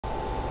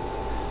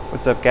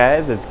What's up,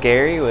 guys? It's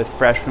Gary with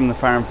Fresh from the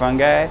Farm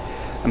Fungi.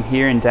 I'm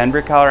here in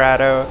Denver,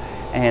 Colorado,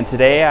 and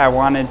today I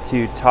wanted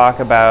to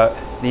talk about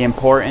the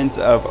importance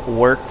of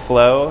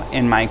workflow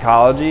in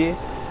mycology.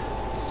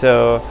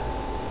 So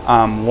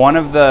one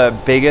of the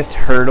biggest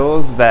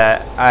hurdles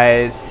that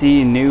I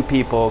see new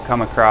people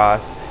come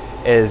across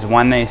is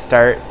when they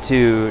start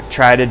to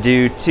try to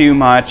do too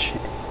much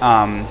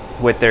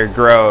with their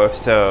grow.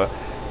 So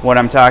what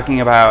I'm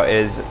talking about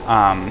is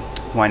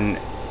when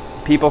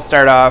people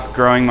start off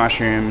growing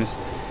mushrooms,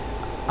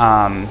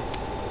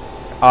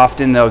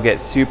 often they'll get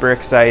super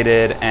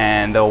excited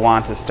and they'll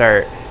want to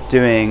start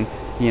doing,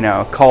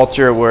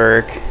 culture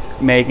work,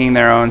 making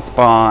their own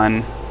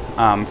spawn,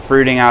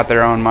 fruiting out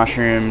their own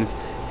mushrooms,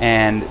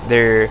 and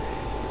they're,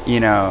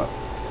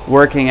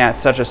 working at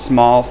such a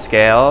small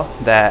scale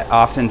that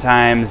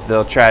oftentimes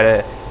they'll try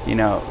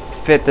to,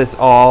 fit this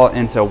all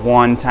into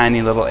one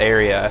tiny little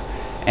area.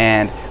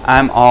 And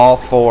I'm all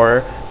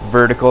for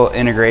vertical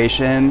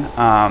integration.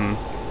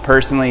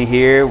 Personally,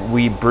 here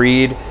we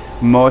breed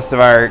most of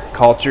our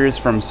cultures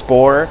from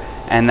spore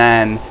and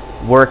then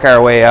work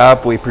our way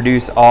up. We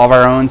produce all of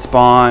our own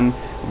spawn,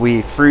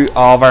 we fruit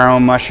all of our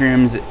own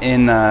mushrooms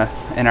in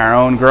our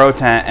own grow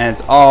tent, and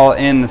it's all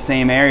in the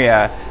same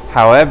area.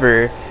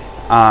 However,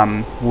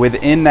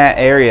 within that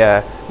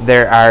area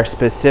there are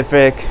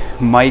specific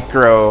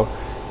micro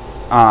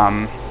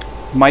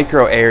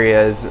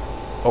areas,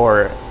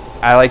 or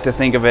I like to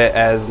think of it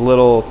as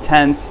little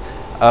tents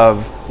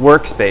of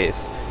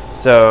workspace.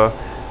 So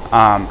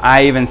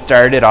I even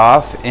started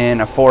off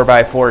in a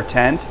 4x4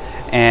 tent,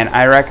 and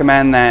I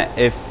recommend that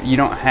if you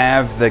don't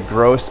have the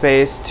grow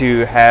space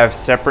to have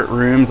separate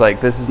rooms, like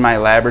this is my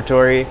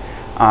laboratory,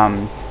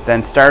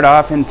 then start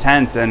off in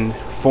tents and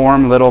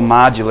form little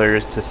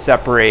modulars to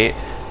separate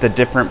the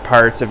different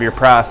parts of your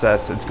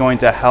process. It's going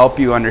to help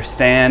you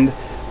understand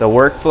the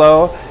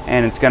workflow,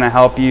 and it's going to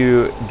help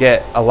you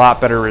get a lot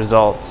better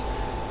results.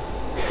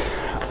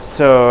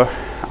 So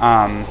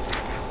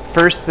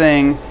first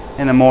thing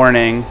in the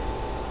morning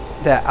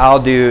that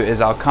I'll do is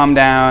I'll come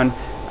down,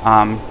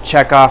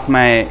 check off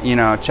my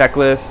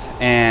checklist,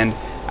 and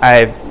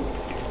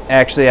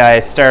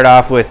I start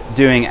off with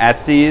doing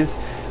Etsy's.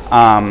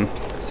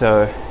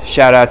 So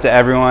shout out to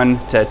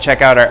everyone to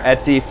check out our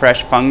Etsy,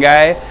 Fresh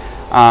Fungi,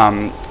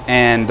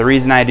 and the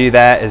reason I do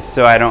that is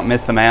so I don't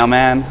miss the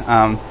mailman.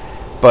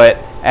 But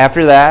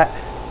after that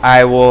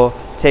I will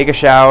take a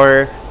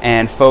shower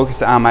and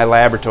focus on my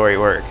laboratory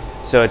work.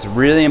 So it's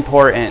really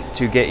important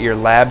to get your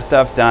lab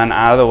stuff done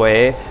out of the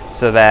way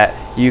so that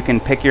you can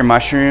pick your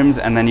mushrooms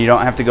and then you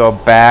don't have to go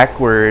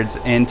backwards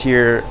into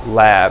your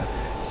lab.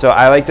 So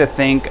I like to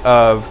think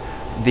of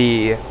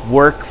the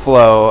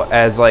workflow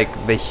as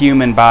like the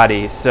human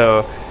body.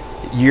 So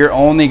you're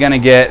only going to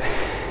get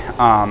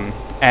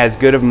as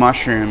good of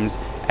mushrooms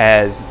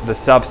as the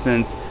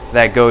substance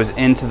that goes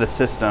into the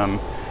system.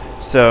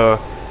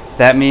 So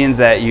that means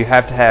that you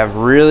have to have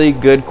really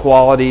good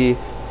quality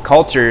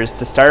cultures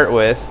to start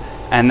with,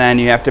 and then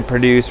you have to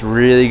produce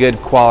really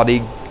good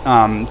quality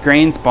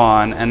grain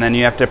spawn, and then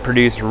you have to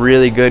produce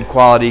really good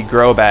quality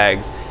grow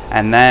bags,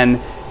 and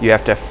then you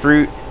have to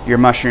fruit your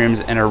mushrooms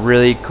in a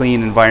really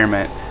clean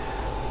environment.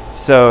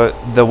 So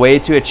the way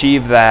to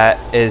achieve that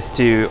is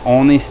to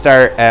only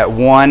start at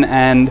one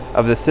end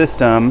of the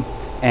system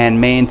and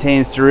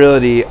maintain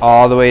sterility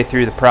all the way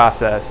through the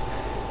process.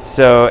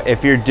 So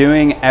if you're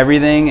doing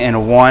everything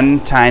in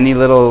one tiny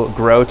little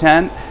grow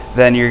tent,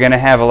 then you're going to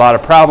have a lot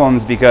of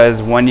problems,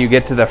 because when you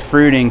get to the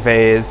fruiting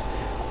phase,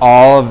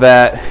 all of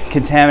that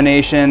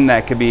contamination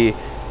that could be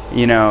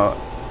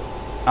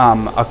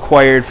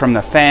acquired from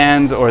the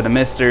fans or the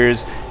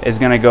misters is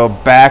going to go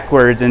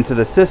backwards into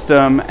the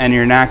system, and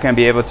you're not going to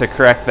be able to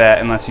correct that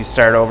unless you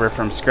start over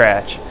from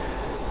scratch.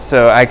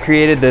 So I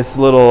created this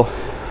little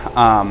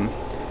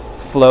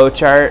flow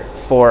chart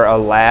for a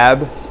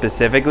lab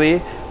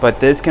specifically, but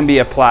this can be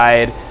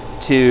applied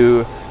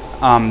to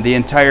the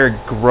entire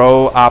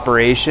grow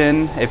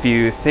operation. If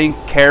you think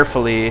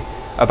carefully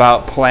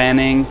about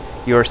planning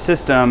your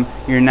system,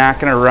 you're not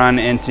going to run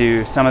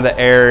into some of the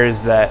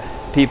errors that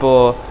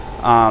people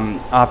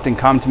often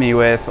come to me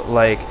with,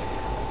 like,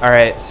 all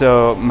right,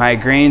 so my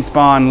grain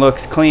spawn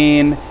looks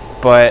clean,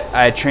 but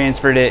I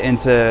transferred it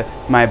into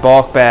my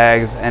bulk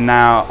bags and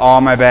now all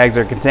my bags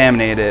are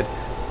contaminated.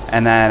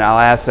 And then I'll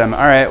ask them,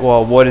 all right,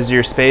 well, what does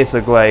your space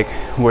look like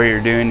where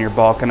you're doing your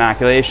bulk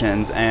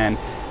inoculations? And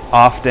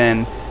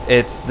often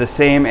it's the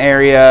same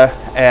area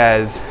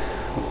as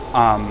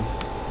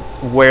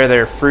where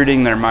they're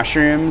fruiting their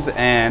mushrooms,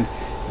 and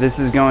this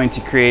is going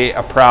to create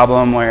a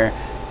problem where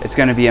it's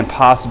going to be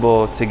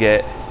impossible to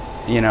get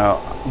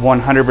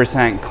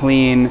 100%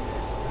 clean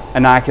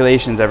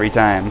inoculations every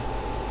time.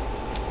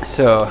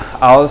 So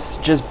I'll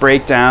just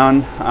break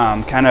down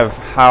kind of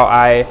how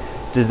I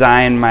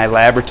design my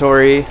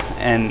laboratory,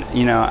 and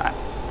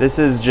this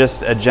is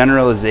just a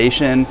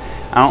generalization.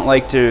 I don't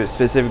like to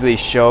specifically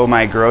show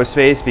my grow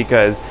space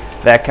because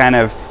that kind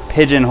of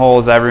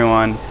pigeonholes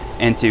everyone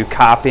into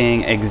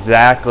copying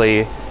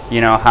exactly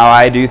how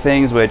I do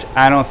things, which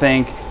I don't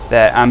think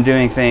that I'm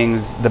doing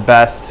things the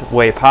best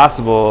way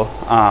possible,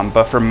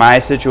 but for my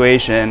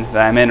situation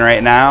that I'm in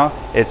right now,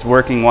 it's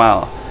working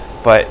well.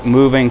 But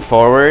moving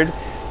forward,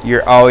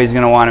 you're always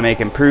going to want to make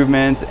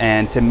improvements,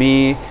 and to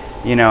me,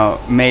 you know,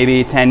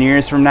 maybe 10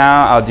 years from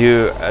now I'll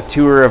do a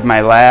tour of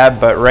my lab,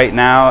 but right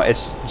now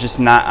it's just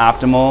not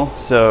optimal.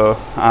 So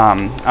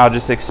I'll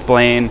just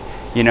explain,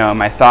 you know,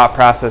 my thought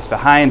process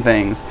behind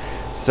things.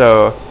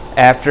 So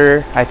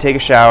after I take a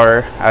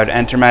shower, I would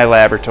enter my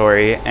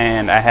laboratory,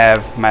 and I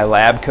have my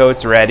lab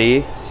coats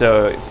ready.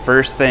 So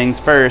first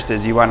things first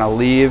is you want to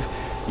leave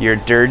your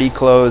dirty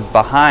clothes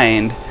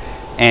behind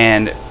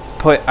and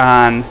put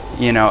on,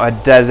 you know, a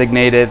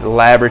designated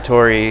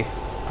laboratory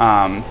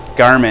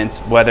garments,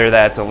 whether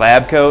that's a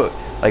lab coat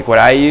like what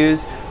I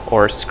use,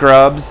 or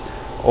scrubs,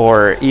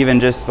 or even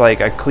just like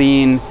a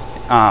clean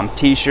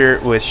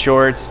t-shirt with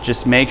shorts.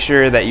 Just make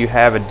sure that you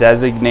have a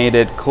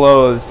designated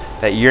clothes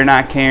that you're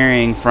not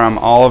carrying from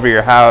all over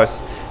your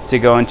house to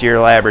go into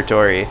your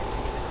laboratory.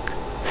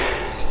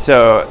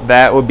 So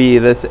that would be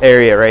this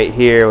area right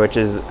here, which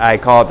is, I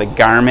call it the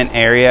garment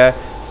area.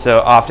 So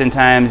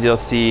oftentimes you'll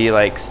see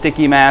like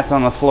sticky mats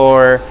on the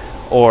floor,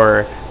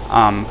 or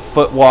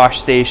foot wash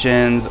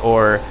stations,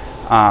 or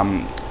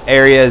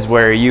areas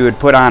where you would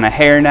put on a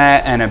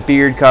hairnet and a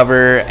beard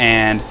cover.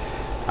 And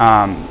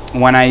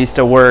when I used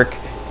to work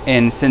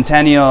in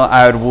Centennial,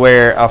 I would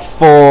wear a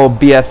full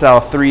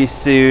BSL-3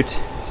 suit.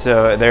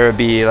 So there would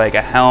be like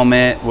a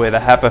helmet with a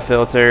HEPA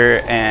filter,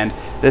 and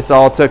this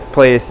all took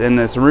place in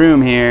this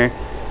room here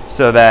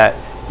so that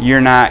you're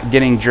not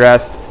getting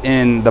dressed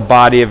in the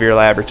body of your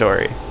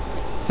laboratory.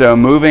 So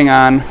moving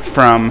on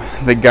from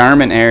the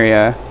garment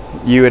area,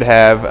 you would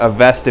have a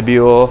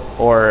vestibule,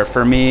 or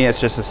for me it's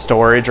just a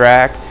storage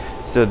rack.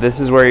 So this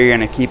is where you're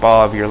going to keep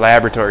all of your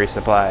laboratory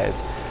supplies.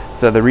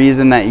 So the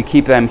reason that you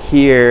keep them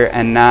here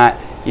and not,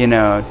 you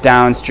know,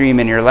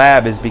 downstream in your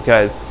lab is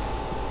because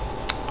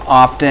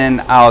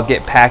often I'll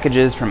get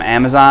packages from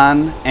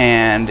Amazon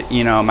and,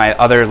 you know, my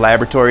other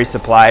laboratory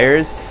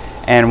suppliers,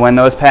 and when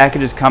those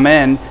packages come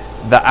in,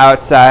 the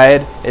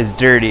outside is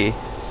dirty.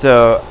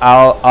 So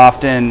I'll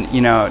often,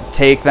 you know,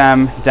 take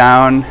them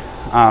down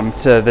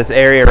to this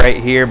area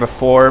right here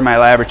before my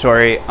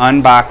laboratory,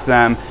 unbox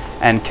them,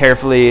 and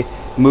carefully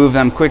move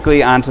them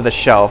quickly onto the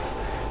shelf.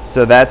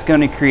 So that's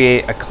going to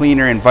create a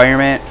cleaner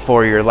environment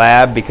for your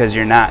lab, because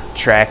you're not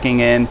tracking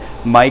in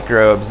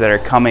microbes that are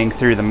coming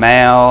through the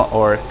mail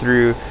or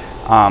through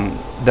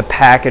the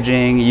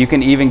packaging. You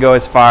can even go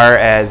as far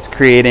as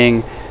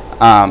creating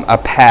a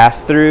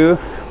pass-through,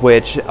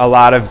 which a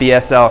lot of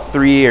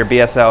BSL-3 or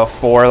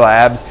BSL-4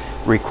 labs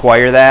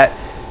require that,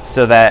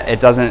 so that it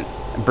doesn't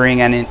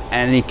bring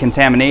any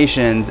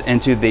contaminations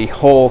into the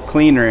whole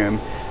clean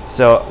room.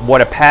 So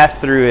what a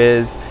pass-through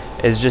is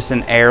just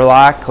an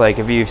airlock. Like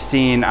if you've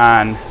seen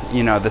on,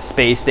 you know, the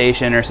space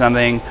station or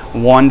something,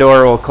 one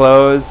door will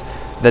close,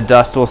 the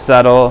dust will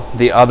settle,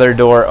 the other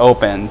door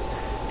opens.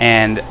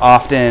 And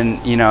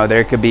often, you know,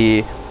 there could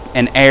be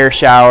an air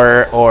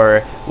shower, or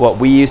what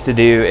we used to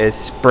do is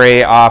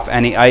spray off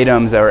any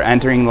items that were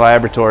entering the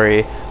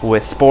laboratory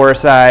with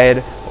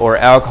sporicide or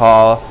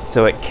alcohol,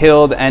 so it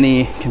killed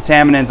any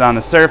contaminants on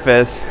the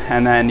surface,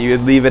 and then you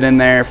would leave it in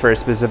there for a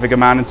specific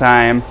amount of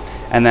time,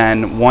 and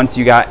then once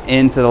you got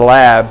into the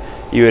lab,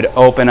 you would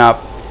open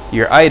up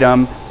your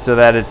item so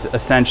that it's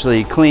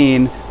essentially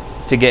clean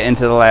to get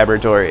into the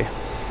laboratory.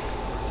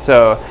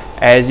 So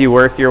as you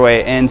work your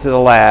way into the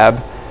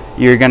lab,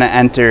 you're going to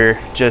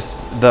enter just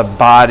the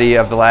body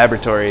of the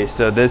laboratory.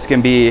 So this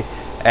can be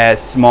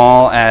as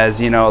small as,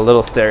 you know, a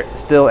little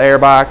still air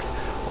box,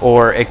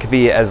 or it could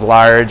be as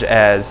large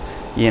as,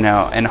 you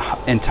know, an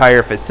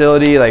entire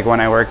facility. Like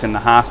when I worked in the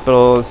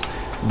hospitals,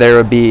 there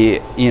would be,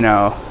 you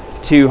know,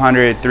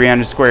 200,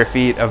 300 square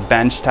feet of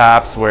bench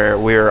tops where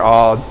we were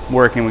all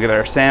working with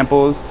our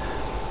samples.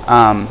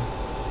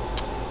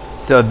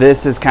 So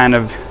this is kind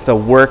of the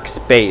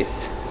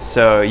workspace.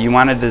 So you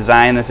want to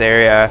design this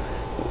area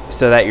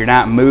so that you're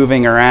not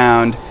moving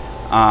around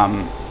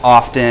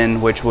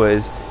often, which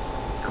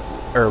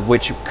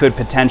could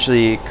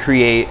potentially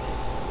create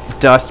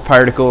dust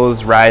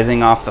particles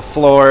rising off the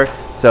floor.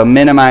 So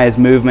minimize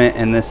movement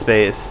in this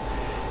space.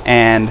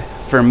 And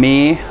for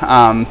me,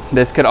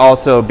 this could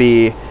also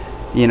be,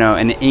 you know,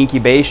 an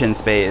incubation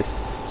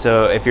space.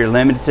 So if you're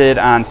limited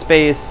on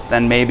space,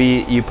 then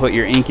maybe you put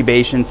your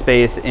incubation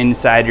space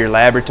inside your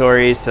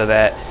laboratory so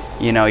that,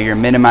 you know, you're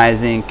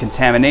minimizing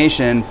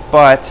contamination.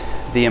 But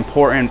the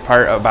important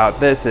part about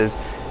this is,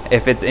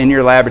 if it's in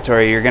your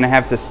laboratory, you're going to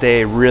have to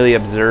stay really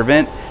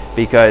observant,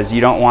 because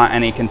you don't want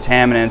any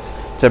contaminants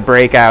to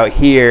break out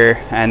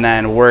here and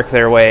then work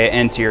their way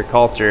into your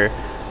culture.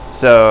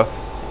 So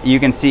you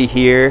can see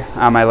here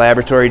on my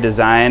laboratory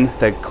design,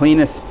 the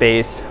cleanest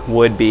space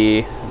would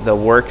be the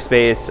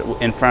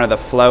workspace in front of the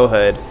flow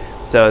hood.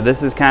 So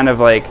this is kind of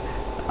like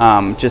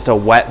just a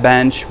wet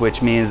bench,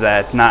 which means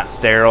that it's not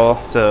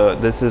sterile. So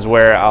this is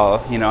where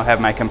I'll, you know,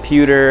 have my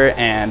computer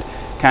and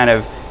kind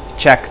of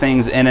check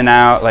things in and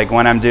out. Like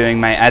when I'm doing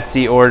my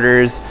Etsy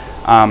orders,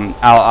 I'll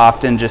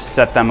often just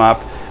set them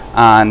up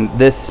on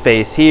this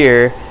space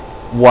here,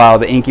 while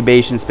the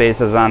incubation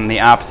space is on the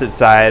opposite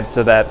side,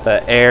 so that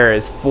the air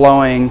is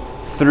flowing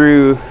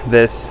through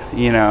this,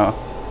 you know,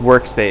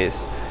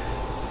 workspace.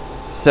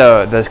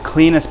 So the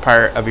cleanest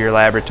part of your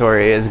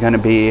laboratory is going to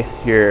be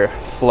your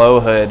flow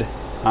hood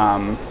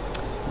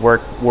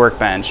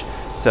workbench.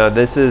 So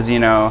this is, you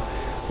know,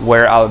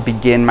 where I'll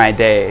begin my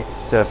day.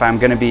 So if I'm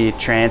going to be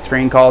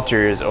transferring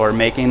cultures or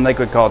making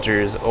liquid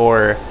cultures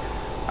or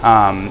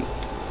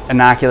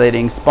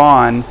inoculating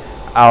spawn,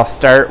 I'll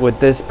start with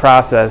this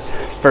process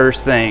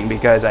first thing,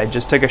 because I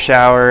just took a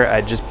shower,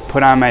 I just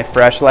put on my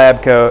fresh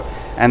lab coat,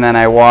 and then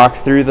I walked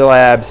through the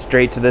lab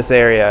straight to this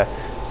area.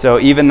 So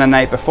even the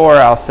night before,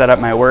 I'll set up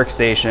my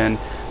workstation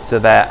so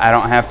that I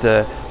don't have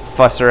to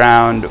fuss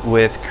around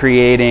with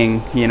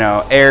creating, you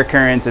know, air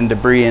currents and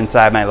debris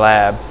inside my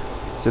lab.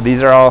 So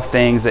these are all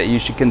things that you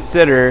should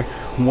consider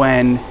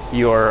when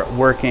you're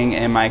working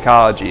in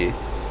mycology.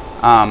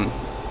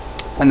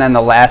 And then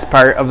the last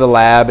part of the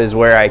lab is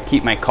where I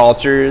keep my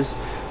cultures.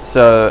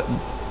 So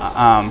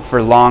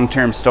for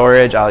long-term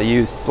storage, I'll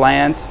use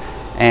slants,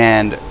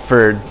 and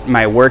for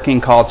my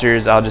working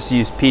cultures, I'll just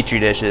use petri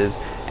dishes.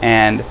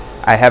 And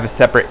I have a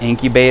separate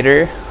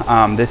incubator.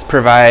 This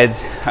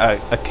provides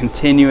a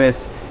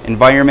continuous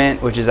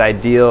environment, which is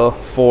ideal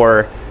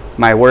for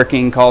my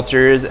working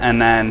cultures, and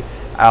then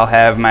I'll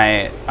have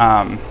my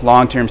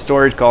long-term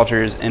storage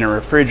cultures in a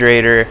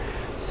refrigerator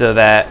so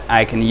that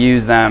I can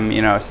use them,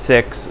 you know,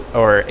 6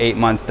 or 8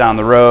 months down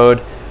the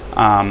road,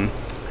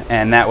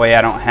 and that way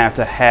I don't have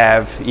to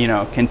have, you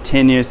know,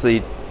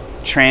 continuously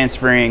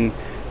transferring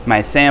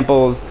my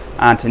samples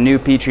onto new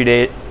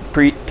petri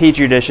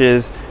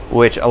dishes,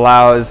 which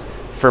allows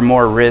for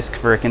more risk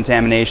for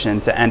contamination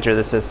to enter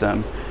the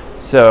system.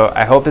 So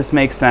I hope this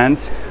makes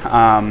sense.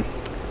 I'm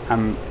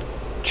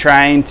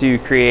trying to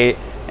create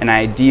an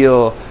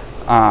ideal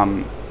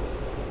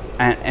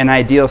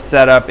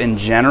setup in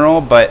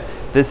general, but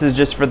this is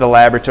just for the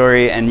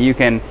laboratory, and you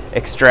can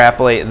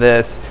extrapolate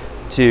this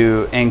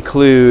to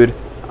include,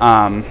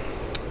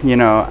 you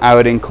know, I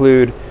would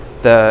include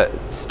the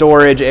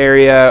storage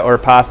area, or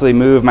possibly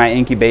move my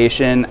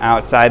incubation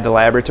outside the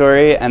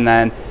laboratory, and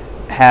then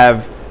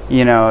have,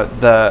 you know,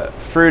 the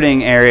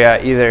fruiting area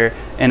either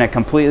in a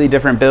completely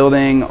different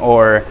building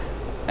or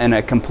in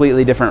a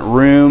completely different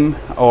room,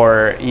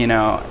 or, you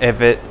know,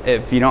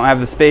 if you don't have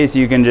the space,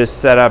 you can just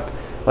set up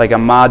like a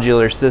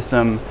modular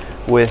system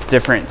with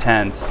different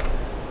tents.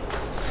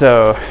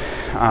 So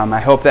I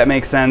hope that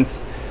makes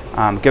sense.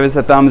 Give us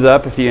a thumbs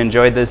up if you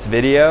enjoyed this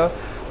video.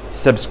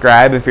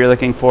 Subscribe if you're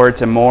looking forward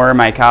to more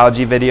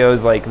mycology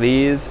videos like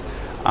these,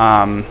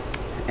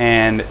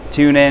 and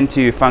tune in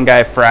to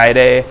Fungi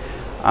Friday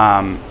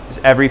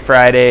every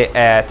Friday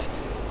at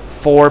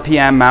 4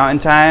 p.m. Mountain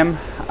Time.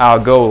 I'll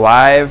go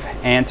live,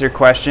 answer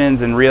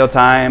questions in real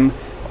time,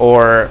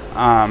 or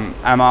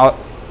I'm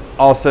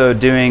also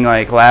doing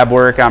like lab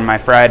work on my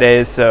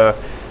Fridays, so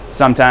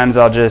sometimes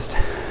I'll just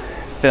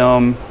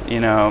film, you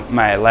know,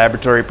 my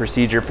laboratory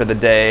procedure for the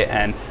day,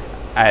 and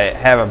I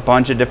have a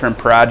bunch of different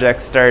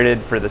projects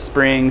started for the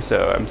spring,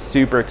 so I'm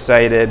super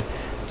excited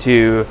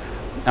to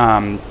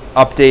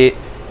update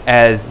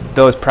as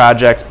those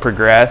projects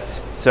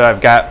progress. So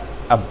I've got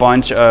a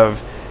bunch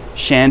of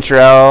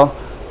chanterelle,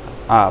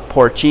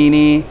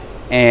 porcini,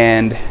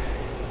 and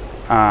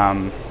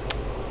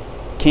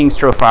king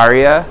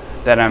stropharia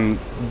that I'm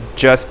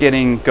just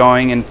getting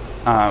going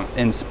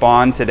in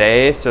spawn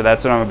today. So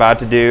that's what I'm about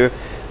to do.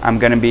 I'm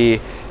going to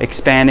be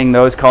expanding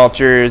those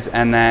cultures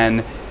and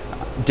then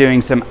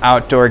doing some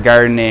outdoor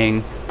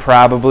gardening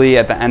probably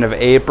at the end of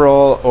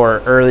April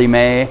or early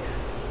May.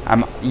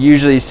 I'm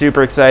usually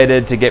super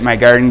excited to get my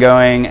garden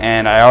going,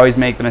 and I always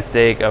make the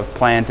mistake of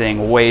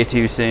planting way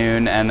too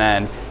soon and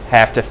then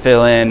have to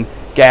fill in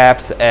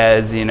gaps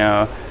as, you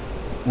know,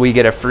 we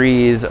get a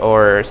freeze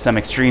or some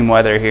extreme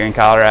weather here in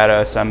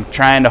Colorado. So I'm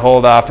trying to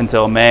hold off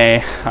until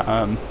May.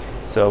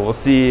 So we'll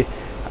see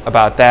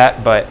about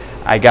that, but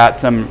I got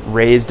some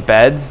raised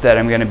beds that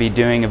I'm going to be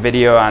doing a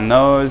video on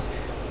those.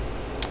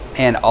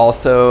 And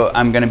also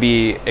I'm going to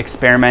be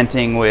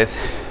experimenting with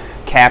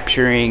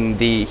capturing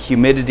the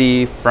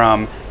humidity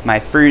from my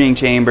fruiting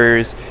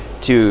chambers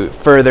to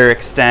further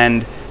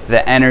extend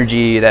the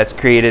energy that's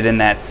created in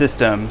that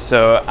system.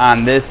 So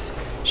on this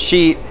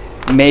sheet,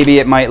 maybe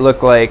it might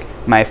look like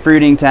my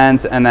fruiting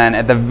tents, and then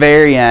at the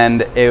very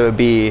end it would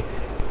be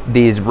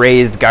these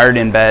raised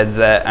garden beds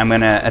that I'm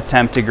going to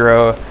attempt to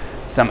grow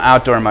some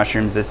outdoor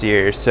mushrooms this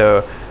year.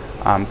 So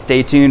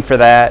stay tuned for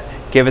that.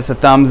 Give us a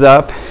thumbs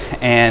up,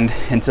 and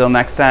until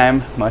next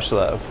time, much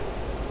love.